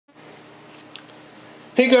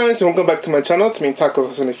Hey guys, welcome back to my channel. It's me,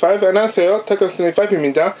 Taco75. 안녕하세요,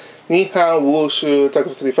 Taco75입니다. 니하우슈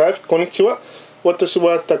Taco75. konnichiwa. Watashi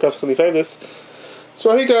wa Taco75 desu.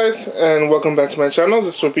 So hey guys, and welcome back to my channel.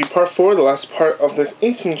 This will be part 4, the last part of this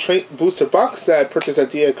Instant Trait Booster Box that I purchased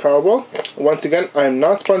at DA Card World. Once again, I am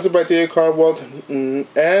not sponsored by DA Card World,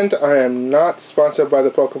 and I am not sponsored by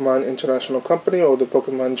the Pokemon International Company or the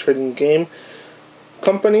Pokemon Trading Game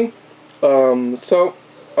Company.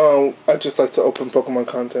 I just like to open Pokemon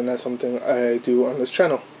content. That's something I do on this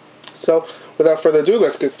channel. So, without further ado,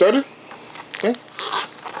 let's get started. Okay.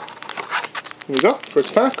 Here we go.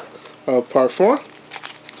 First pack of part 4.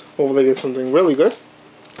 Hopefully I get something really good.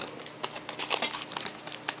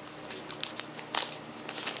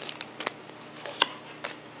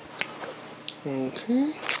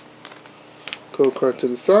 Okay. Code card to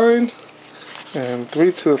the side. And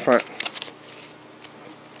 3 to the front.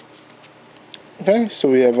 Okay, so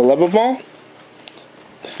we have a Level Ball,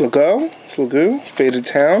 Slugoo, Faded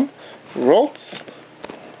Town, Ralts,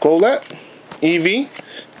 Golett, Eevee,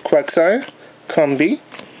 Quagsire, Combee,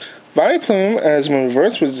 Vileplume as my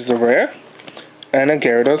reverse, which is a rare, and a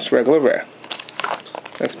Gyarados regular rare.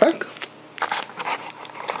 Next pack.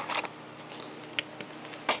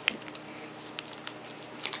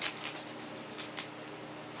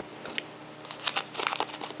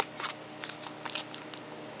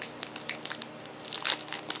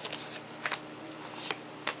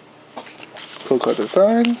 Code card to the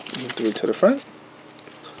side, and 3 to the front.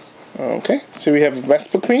 Okay, so we have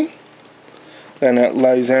Vespiquen, then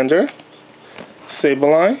Lysander,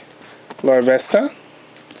 Sableye, Larvesta,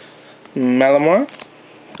 Malamar,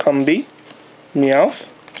 Combee, Meowth,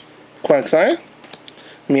 Quagsire,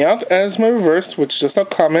 Meowth as my reverse, which is just a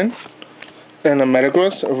common, and a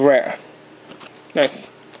Metagross rare. Nice.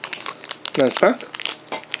 Next pack.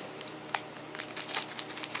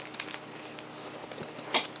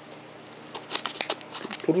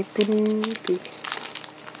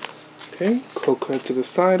 Okay, code card to the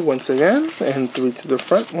side once again, and 3 to the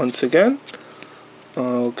front once again.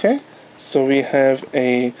 Okay, so we have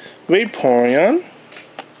a Vaporeon,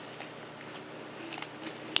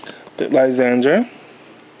 the Lysander,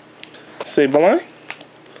 Sableye,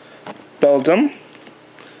 Beldum,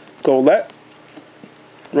 Golett,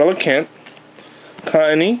 Relicanth,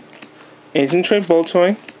 Cottonee, Ancient Trait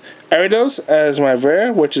Boltoy, Ariados as my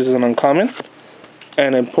rare, which is an uncommon,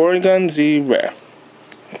 and a Porygon Z rare.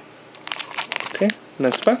 Okay,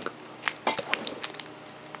 next pack.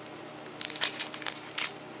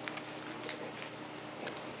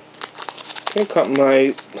 Okay, cut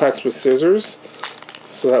my packs with scissors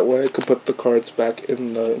so that way I could put the cards back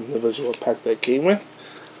in the individual pack that came with.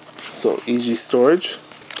 So easy storage.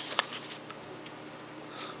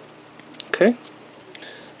 Okay,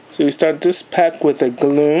 so we start this pack with a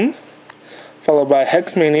Gloom, followed by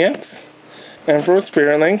Hex Maniacs, Emperor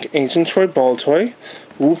Spirit Link, Ancient Trait Boltoy,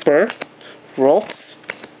 Wooper, Ralts,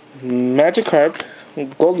 Magikarp,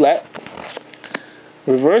 Golett.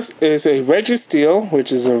 Reverse is a Registeel,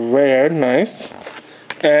 which is a rare, nice,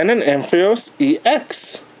 and an Ampharos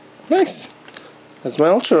EX. Nice. That's my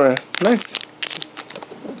ultra rare. Nice.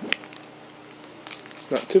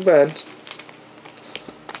 Not too bad.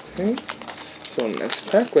 Okay. So next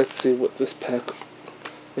pack, let's see what this pack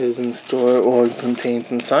is in store or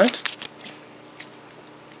contains inside.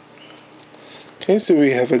 Okay, so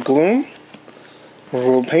we have a Gloom,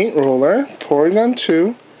 Paint Roller, Porygon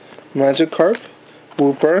 2, Magikarp,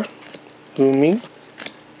 Wooper, Goomy,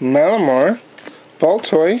 Malamar,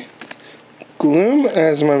 Baltoy, Gloom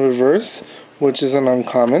as my reverse, which is an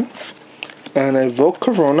uncommon, and a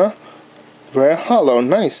Volcarona Rare Hollow.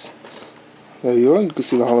 Nice. There you go, you can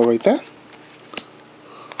see the hollow right there.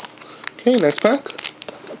 Okay, next pack.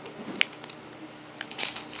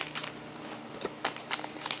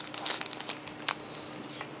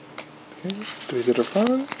 Okay, 3 to the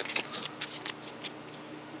front.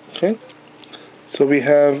 Okay, so we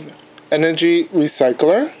have Energy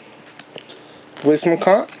Recycler,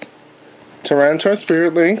 Whimsicott, Tyranitar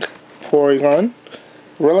Spirit Link, Porygon,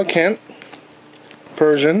 Relicanth,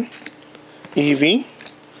 Persian, Eevee,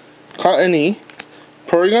 Cottonee,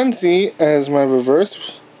 Porygon Z as my reverse,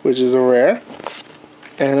 which is a rare,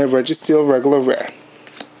 and a Registeel regular rare.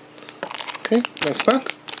 Okay, next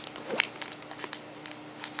pack.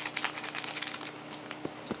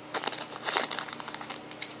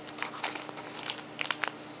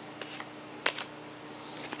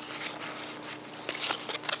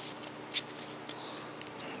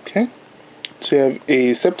 Okay, so you have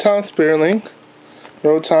a Sceptile Spirit Link,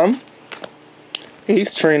 Rotom,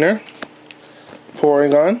 Ace Trainer,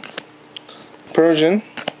 Porygon, Persian,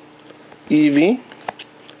 Eevee,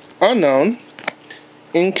 Unknown,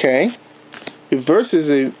 Inkay. Reverse is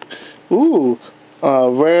a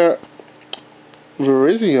rare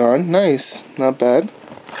Virizion. Nice, not bad.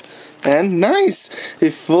 And nice,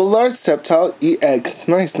 a full art Sceptile EX.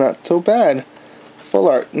 Nice, not so bad. Full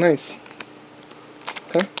art, nice.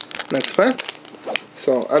 Okay, next pack.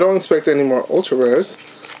 So I don't expect any more ultra rares.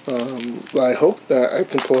 But I hope that I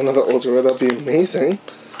can pull another ultra rare. That'd be amazing,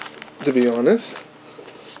 to be honest.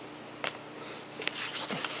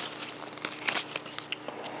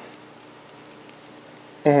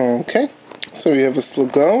 Okay, so we have a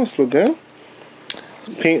Sluggo,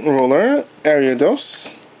 Paint Roller,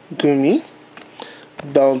 Ariados, Gumi,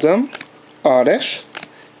 Beldum, Oddish,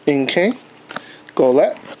 Inkay,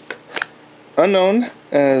 Golett, Unknown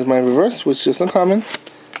as my reverse, which is just uncommon,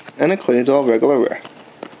 and a Claydol regular rare.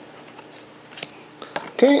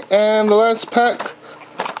 Okay, and the last pack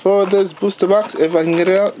for this booster box, if I can get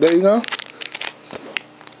it out, there you go.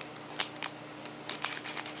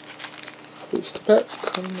 Booster pack,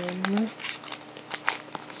 come on.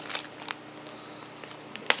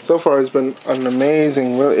 So far, it's been an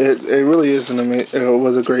amazing. It really is an amazing. It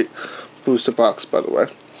was a great booster box, by the way.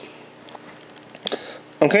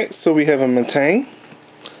 Okay, so we have a Metang,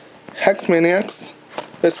 Hex Maniacs,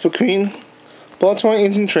 Vespiquen, Baltimore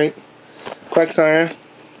Ancient Trait, Quagsire,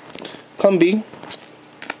 Combee,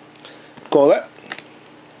 Golett,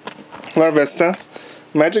 Larvesta,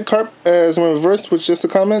 Magikarp as my reverse, which is just a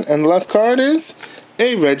common, and the last card is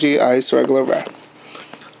a Regice regular rare.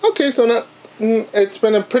 Okay, so now it's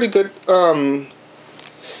been a pretty good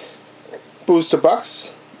booster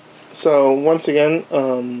box. So once again,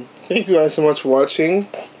 thank you guys so much for watching.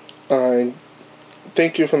 I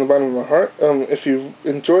thank you from the bottom of my heart. If you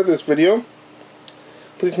enjoyed this video,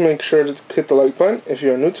 please make sure to hit the like button. If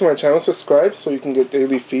you are new to my channel, subscribe so you can get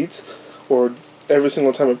daily feeds, or every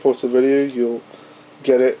single time I post a video, you'll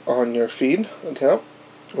get it on your feed account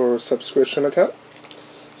or subscription account.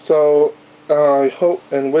 So I hope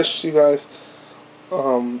and wish you guys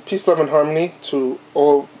peace, love, and harmony to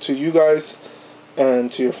you guys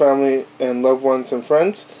and to your family and loved ones and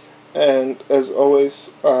friends. And as always,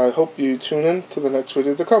 I hope you tune in to the next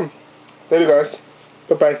video to come. Later, guys.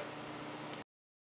 Bye-bye.